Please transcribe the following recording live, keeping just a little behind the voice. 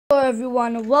Hello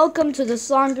everyone, welcome to the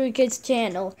Laundry Kids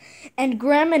channel, and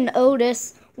Grem and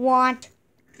Otis want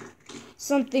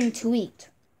something to eat.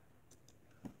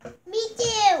 Me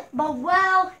too! But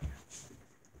well,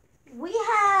 we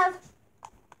have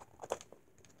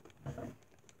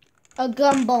a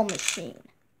gumball machine,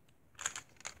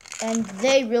 and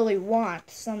they really want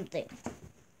something.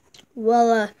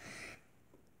 Well,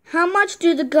 how much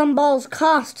do the gumballs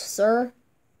cost, sir?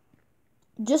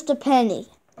 Just a penny.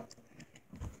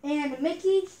 And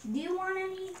Mickey, do you want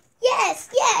any?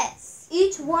 Yes!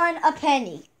 Each one a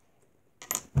penny.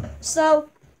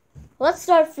 So, let's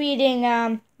start feeding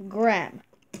Grem.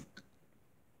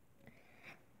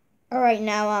 Alright,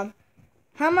 now,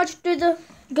 how much do the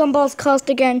gumballs cost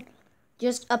again?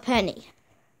 Just a penny.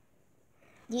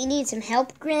 Do you need some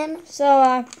help, Grem?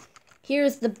 So,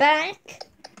 here's the back,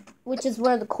 which is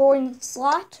where the coin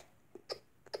slot.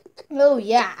 Oh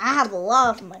yeah, I have a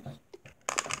lot of money.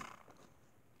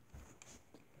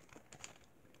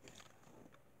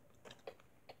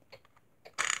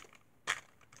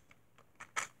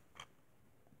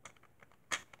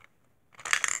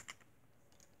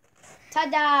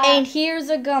 Ta-da! And here's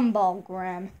a gumball,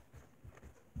 Grem.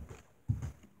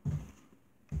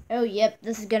 Oh, yep,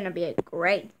 this is gonna be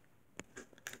great.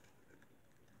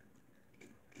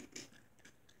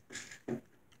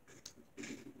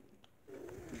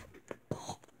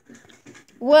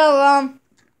 Well,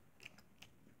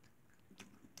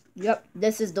 yep,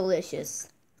 this is delicious.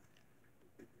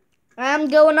 I'm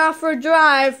going off for a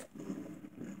drive.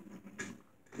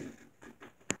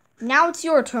 Now it's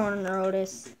your turn,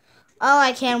 Otis. Oh,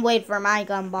 I can't wait for my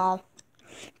gumball.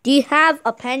 Do you have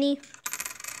a penny?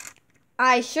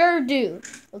 I sure do.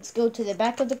 Let's go to the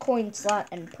back of the coin slot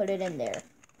and put it in there.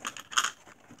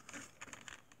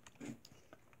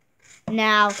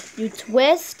 Now, you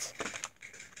twist.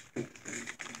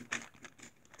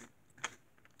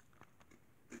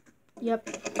 Yep.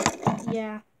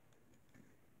 Yeah.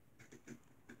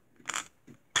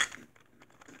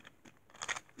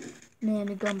 Man,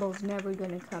 the gumball's never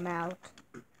gonna come out.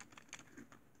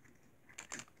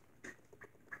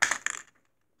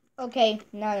 Okay,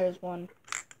 now there's one.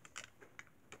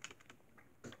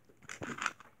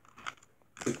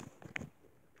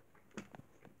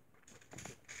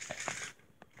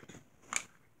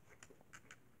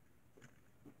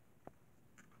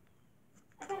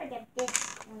 I better get this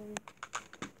one.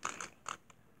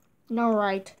 All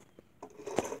right.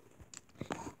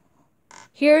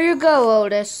 Here you go,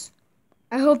 Otis.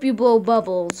 I hope you blow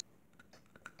bubbles.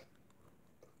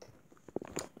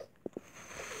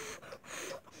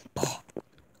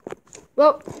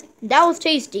 Well, that was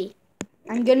tasty.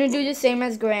 I'm gonna do the same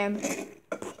as Graham.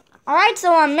 Alright,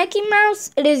 so on Mickey Mouse,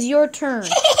 it is your turn.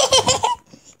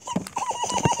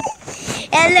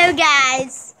 Hello,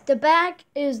 guys. The back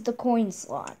is the coin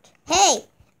slot. Hey,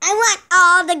 I want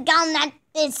all the gum that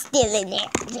is still in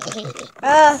there.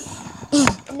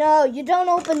 No, you don't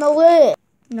open the lid.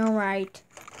 No, right.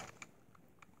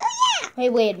 Oh, yeah. Hey,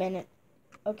 wait a minute.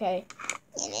 Okay.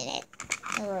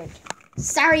 Alright.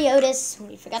 Sorry, Otis.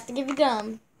 We forgot to give you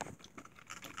gum.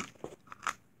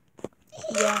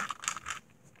 Yeah.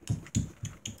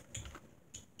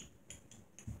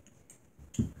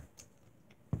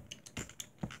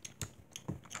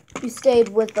 You stayed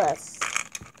with us.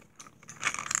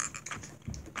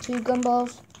 2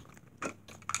 gumballs.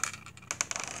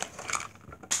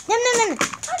 No. Oh,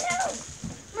 no.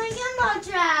 My gumball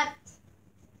trapped.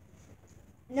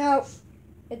 No,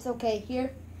 it's okay.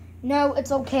 Here. No,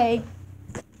 it's okay.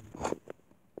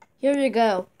 Here you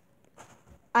go.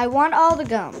 I want all the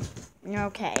gum.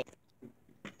 Okay.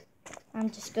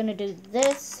 I'm just gonna do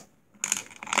this.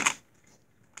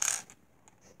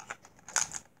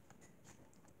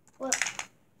 Well,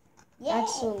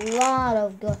 That's a lot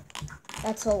of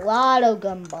That's a lot of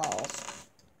gumballs.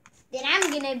 then I'm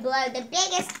gonna blow the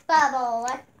biggest bubble.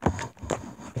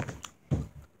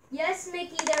 Yes,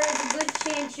 Mickey, there is a good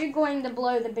chance you're going to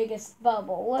blow the biggest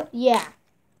bubble. Yeah.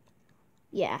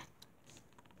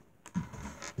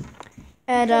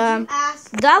 And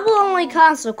that will only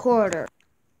cost a quarter.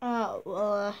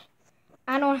 Oh,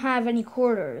 I don't have any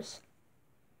quarters.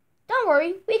 Don't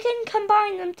worry, we can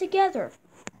combine them together.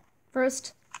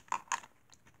 First,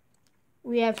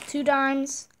 we have 2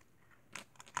 dimes,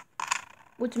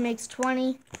 which makes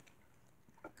 20,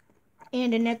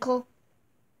 and a nickel.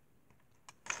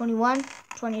 21,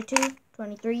 22,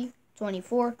 23,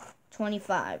 24,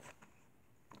 25.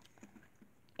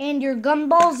 And your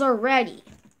gumballs are ready.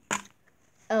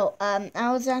 Oh,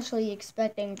 I was actually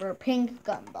expecting for pink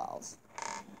gumballs.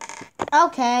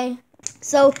 Okay.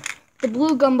 So, the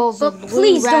blue gumballs are blue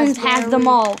please don't raspberry. have them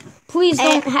all. Please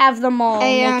don't have them all,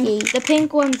 and Mickey. The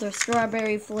pink ones are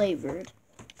strawberry flavored.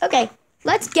 Okay,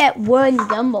 let's get one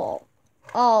gumball.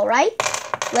 All right,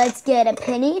 let's get a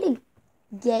penny to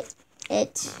get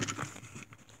it.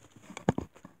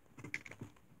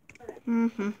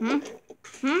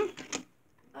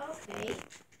 Okay.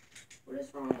 What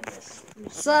is wrong with this?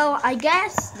 So, I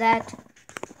guess that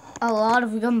a lot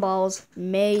of gumballs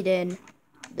made in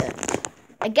the...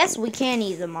 I guess we can't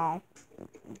eat them all.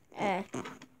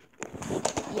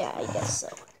 Yeah, I guess so.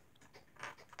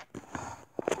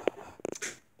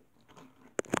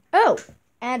 Oh,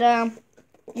 and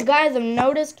you guys have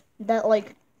noticed that,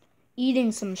 like,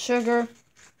 eating some sugar,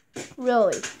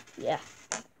 really, yeah.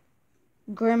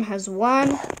 Grem has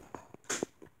 1.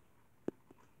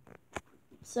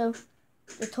 So,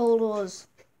 the total is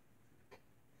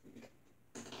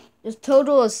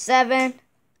 7.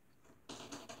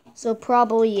 So,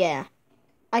 probably, yeah.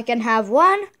 I can have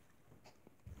 1.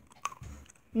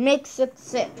 Makes it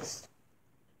 6.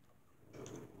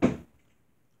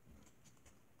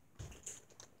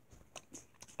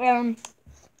 You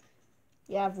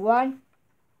have 1,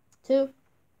 2,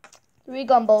 3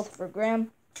 gumballs for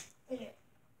Graham.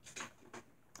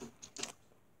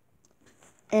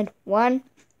 And 1,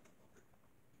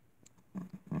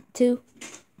 2,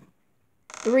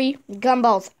 3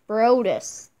 gumballs for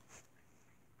Otis.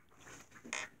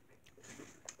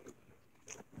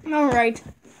 Alright,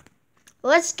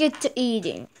 let's get to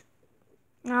eating.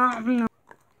 No.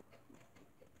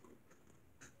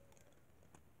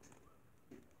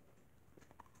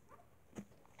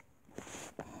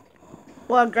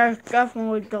 Well, that's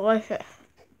definitely delicious.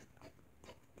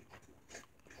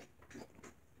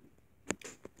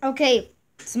 Okay,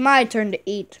 it's my turn to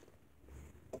eat.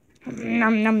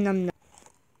 Nom nom nom nom.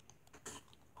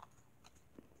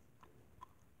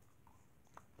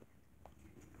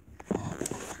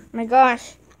 My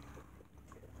gosh.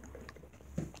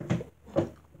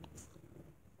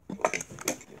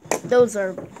 Those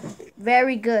are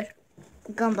very good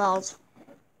gumballs.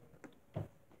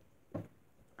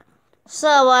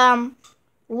 So,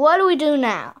 what do we do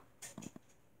now?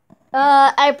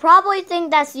 I probably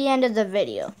think that's the end of the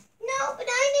video. No, but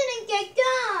I didn't get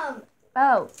gum.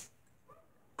 Oh.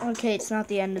 Okay, it's not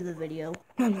the end of the video.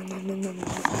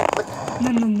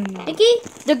 Mickey,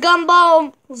 The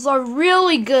gumballs are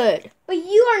really good. but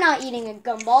you are not eating a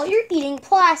gumball. You're eating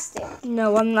plastic.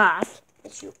 No, I'm not.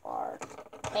 Yes, you are.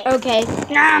 Okay.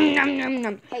 Nom nom nom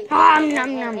nom. Nom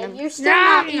nom nom nom. You're still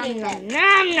not eating them.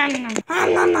 Nom nom nom.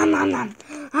 Nom nom nom nom.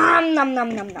 Nom nom nom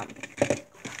nom nom.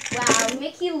 Wow,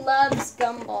 Mickey loves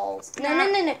gumballs. No.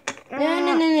 Nom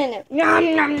nom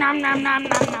nom nom nom nom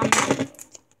nom.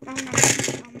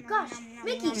 Gosh,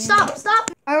 Mickey, stop.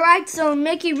 Alright, so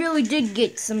Mickey really did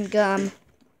get some gum.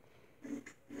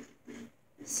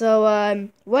 So,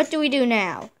 what do we do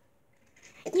now?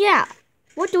 Yeah,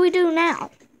 what do we do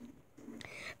now?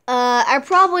 I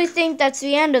probably think that's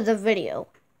the end of the video.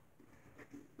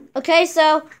 Okay,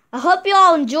 so, I hope you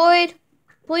all enjoyed.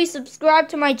 Please subscribe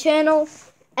to my channel.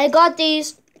 I got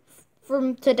these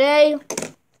from today,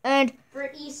 and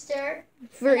For Easter.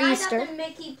 for and Easter. I got the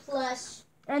Mickey plush.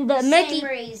 And the Same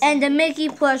reason. and the Mickey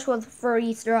plush was for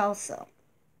Easter also.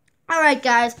 Alright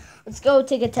guys, let's go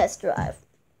take a test drive.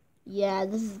 Yeah,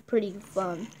 this is pretty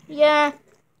fun. Yeah,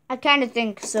 I kinda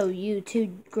think so. You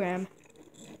too, Grem.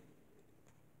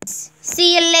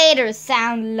 See you later,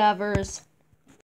 sound lovers.